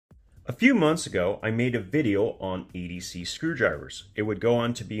A few months ago, I made a video on EDC screwdrivers. It would go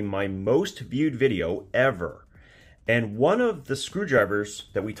on to be my most viewed video ever. And one of the screwdrivers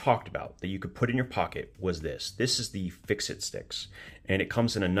that we talked about that you could put in your pocket was this. This is the Fixitsticks. And it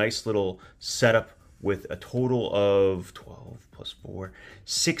comes in a nice little setup with a total of 12 plus 4,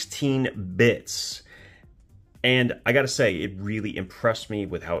 16 bits. And I gotta say, it really impressed me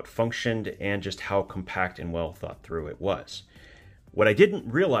with how it functioned and just how compact and well thought through it was. What I didn't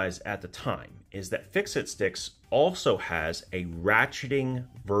realize at the time is that Fixitsticks also has a ratcheting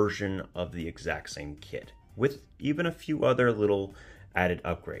version of the exact same kit, with even a few other little added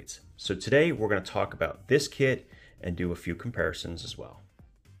upgrades. So today we're going to talk about this kit and do a few comparisons as well.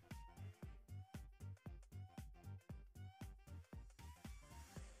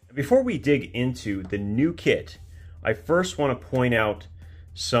 Before we dig into the new kit, I first want to point out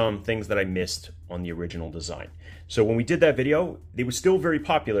some things that I missed on the original design. So when we did that video, it was still very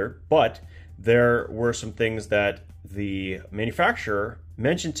popular, but there were some things that the manufacturer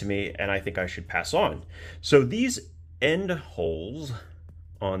mentioned to me and I think I should pass on. So these end holes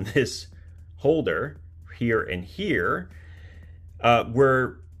on this holder here and here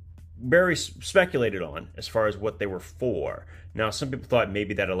were very speculated on as far as what they were for. Now, some people thought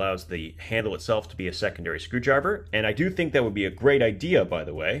maybe that allows the handle itself to be a secondary screwdriver, and I do think that would be a great idea, by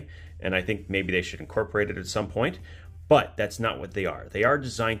the way, and I think maybe they should incorporate it at some point, but that's not what they are. They are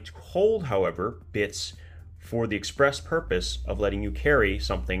designed to hold, however, bits for the express purpose of letting you carry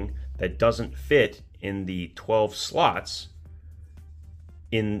something that doesn't fit in the 12 slots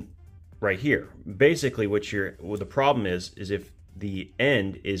in right here. Basically, what the problem is if the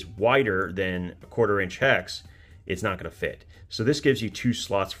end is wider than a 1/4 inch hex, it's not going to fit. So this gives you 2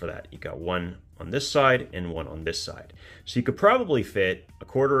 slots for that. You got one on this side and one on this side. So you could probably fit a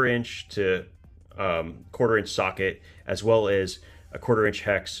 1/4 inch to 1/4 inch socket, as well as a 1/4 inch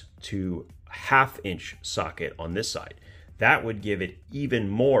hex to 1/2 inch socket on this side. That would give it even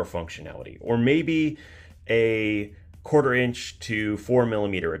more functionality. Or maybe a 1/4 inch to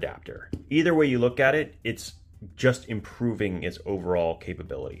 4mm adapter. Either way you look at it, it's just improving its overall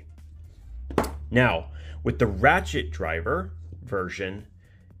capability. Now, with the ratchet driver version,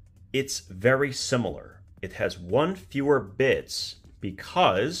 it's very similar. It has 1 fewer bits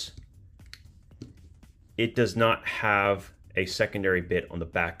because it does not have a secondary bit on the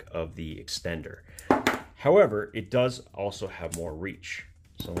back of the extender. However, it does also have more reach.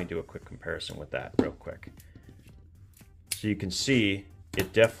 So let me do a quick comparison with that real quick. So you can see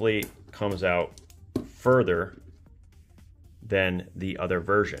it definitely comes out further than the other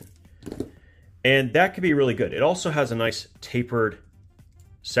version. And that could be really good. It also has a nice tapered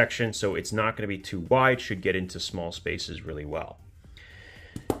section, so it's not going to be too wide, should get into small spaces really well.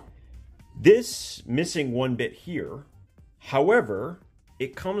 This missing 1 bit here, however,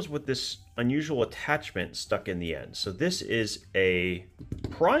 it comes with this unusual attachment stuck in the end. So this is a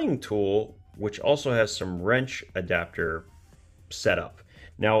prying tool, which also has some wrench adapter setup.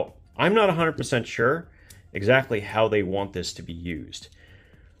 Now, I'm not 100% sure exactly how they want this to be used,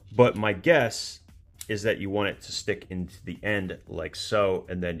 but my guess is that you want it to stick into the end like so,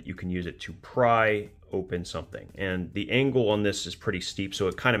 and then you can use it to pry open something. And the angle on this is pretty steep, so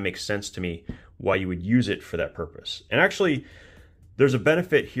it kind of makes sense to me why you would use it for that purpose. And actually, there's a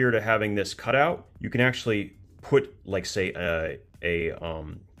benefit here to having this cut out. You can actually put, like, say, a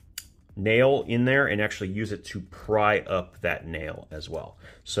nail in there and actually use it to pry up that nail as well.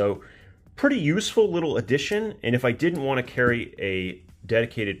 So pretty useful little addition. And if I didn't want to carry a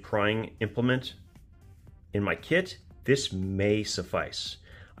dedicated prying implement in my kit, this may suffice.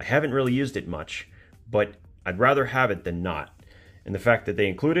 I haven't really used it much, but I'd rather have it than not. And the fact that they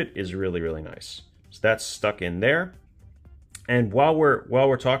include it is really, really nice. So that's stuck in there. And while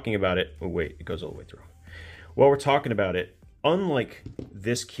we're talking about it, oh wait, it goes all the way through. While we're talking about it, unlike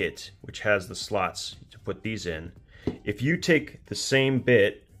this kit, which has the slots to put these in, if you take the same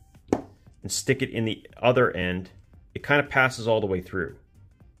bit and stick it in the other end, it kind of passes all the way through,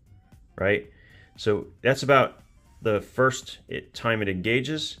 right? So that's about the first time it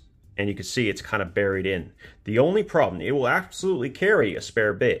engages, and you can see it's kind of buried in. The only problem, it will absolutely carry a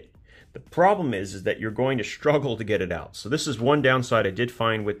spare bit. The problem is that you're going to struggle to get it out. So this is one downside I did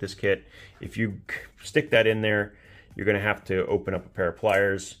find with this kit. If you stick that in there, you're going to have to open up a pair of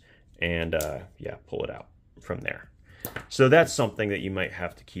pliers and yeah, pull it out from there. So that's something that you might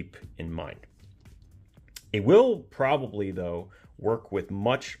have to keep in mind. It will probably, though, work with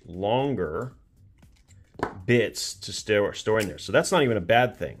much longer bits to store in there. So that's not even a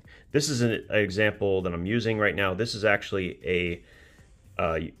bad thing. This is an example that I'm using right now. This is actually a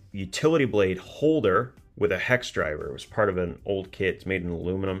utility blade holder with a hex driver. It was part of an old kit. It's made in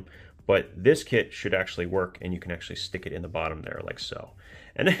aluminum, But this kit should actually work, and you can actually stick it in the bottom there like so.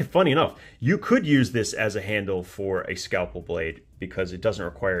 And funny enough, you could use this as a handle for a scalpel blade because it doesn't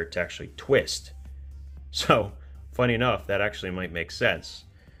require it to actually twist. So funny enough, that actually might make sense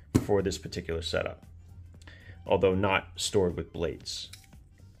for this particular setup, although not stored with blades,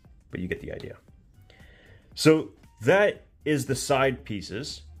 but you get the idea. So that is the side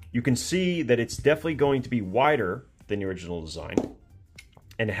pieces. You can see that it's definitely going to be wider than the original design,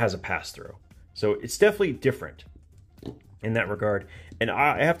 and it has a pass-through. So it's definitely different in that regard. And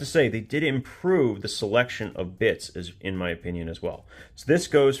I have to say, they did improve the selection of bits, in my opinion, as well. So this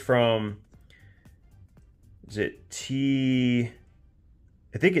goes from, is it T...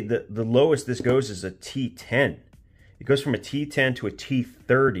 I think the lowest this goes is a T10. It goes from a T10 to a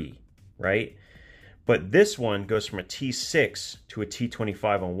T30, right? But this one goes from a T6 to a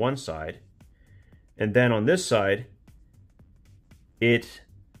T25 on one side. And then on this side, this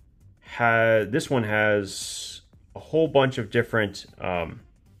one has a whole bunch of different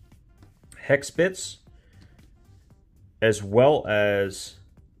hex bits, as well as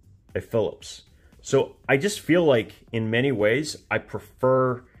a Phillips. So I just feel like in many ways, I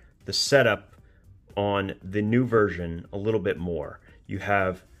prefer the setup on the new version a little bit more. You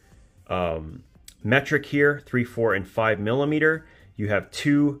have metric here, 3, 4, and 5 millimeter. You have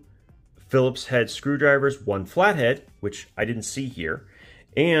 2 Phillips head screwdrivers, 1 flathead, which I didn't see here.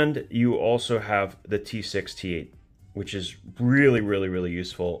 And you also have the T6, T8, which is really, really, really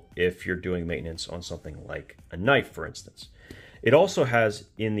useful if you're doing maintenance on something like a knife, for instance. It also has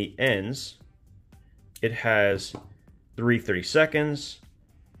in the ends, it has 3 30-seconds,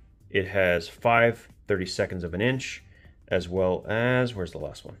 it has 5 30-seconds of an inch, as well as, where's the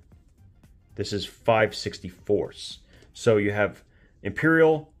last one? This is 5 64ths. So you have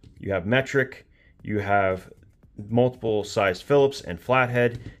imperial, you have metric, you have multiple size Phillips and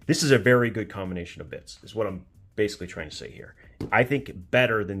flathead. This is a very good combination of bits, is what I'm basically trying to say here. I think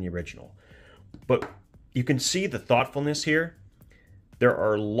better than the original. But you can see the thoughtfulness here. There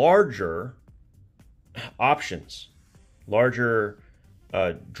are larger options, larger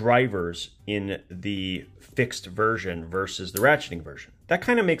drivers in the fixed version versus the ratcheting version. That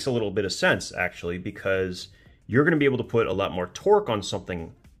kind of makes a little bit of sense, actually, because you're going to be able to put a lot more torque on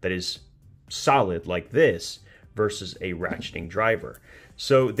something that is solid like this versus a ratcheting driver.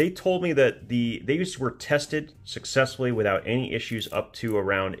 So they told me that these were tested successfully without any issues up to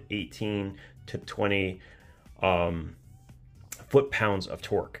around 18 to 20 foot-pounds of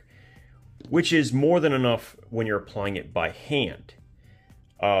torque, which is more than enough when you're applying it by hand.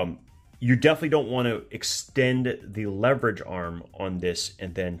 You definitely don't want to extend the leverage arm on this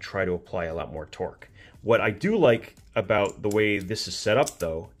and then try to apply a lot more torque. What I do like about the way this is set up,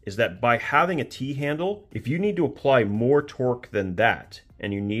 though, is that by having a T-handle, if you need to apply more torque than that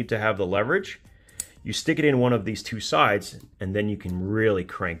and you need to have the leverage, you stick it in one of these two sides and then you can really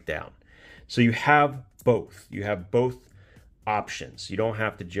crank down. So you have both. You have both options. You don't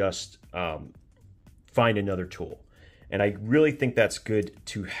have to just find another tool. And I really think that's good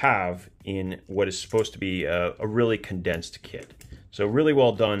to have in what is supposed to be a really condensed kit. So really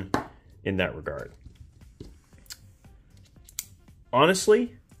well done in that regard.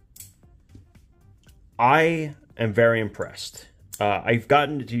 Honestly, I am very impressed. I've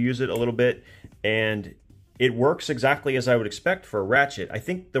gotten to use it a little bit, and it works exactly as I would expect for a ratchet. I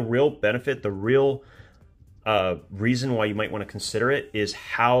think the real benefit, the real reason why you might want to consider it is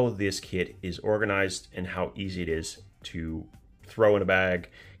how this kit is organized and how easy it is to throw in a bag,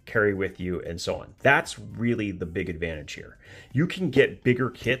 carry with you, and so on. That's really the big advantage here. You can get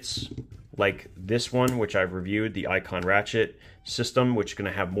bigger kits like this one, which I've reviewed, the Icon Ratchet system, which is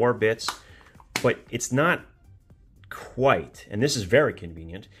going to have more bits, but it's not quite, and this is very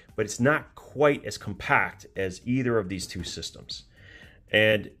convenient, but it's not quite as compact as either of these two systems.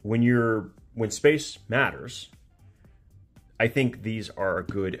 And when space matters, I think these are a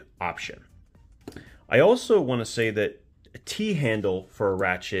good option. I also want to say that a T-handle for a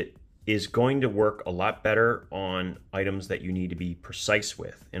ratchet is going to work a lot better on items that you need to be precise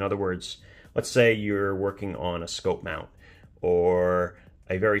with. In other words, let's say you're working on a scope mount or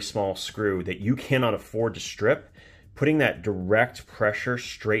a very small screw that you cannot afford to strip. Putting that direct pressure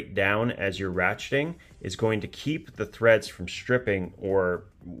straight down as you're ratcheting is going to keep the threads from stripping or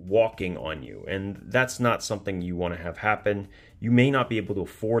walking on you. And that's not something you want to have happen. You may not be able to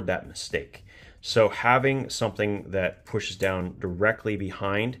afford that mistake. So having something that pushes down directly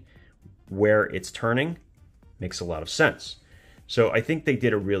behind where it's turning makes a lot of sense. So I think they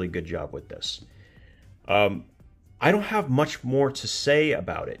did a really good job with this. I don't have much more to say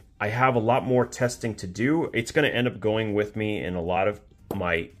about it. I have a lot more testing to do. It's going to end up going with me in a lot of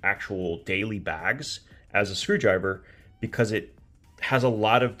my actual daily bags as a screwdriver because it has a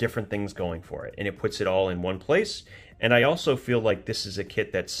lot of different things going for it and it puts it all in one place. And I also feel like this is a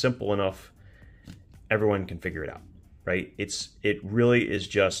kit that's simple enough everyone can figure it out, right? It really is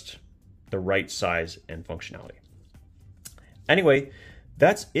just the right size and functionality. Anyway,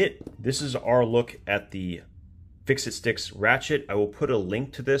 that's it. This is our look at the Fixitsticks Ratchet. I will put a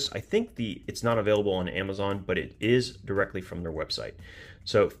link to this. I think it's not available on Amazon, but it is directly from their website.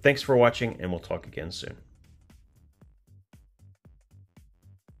 So thanks for watching, and we'll talk again soon.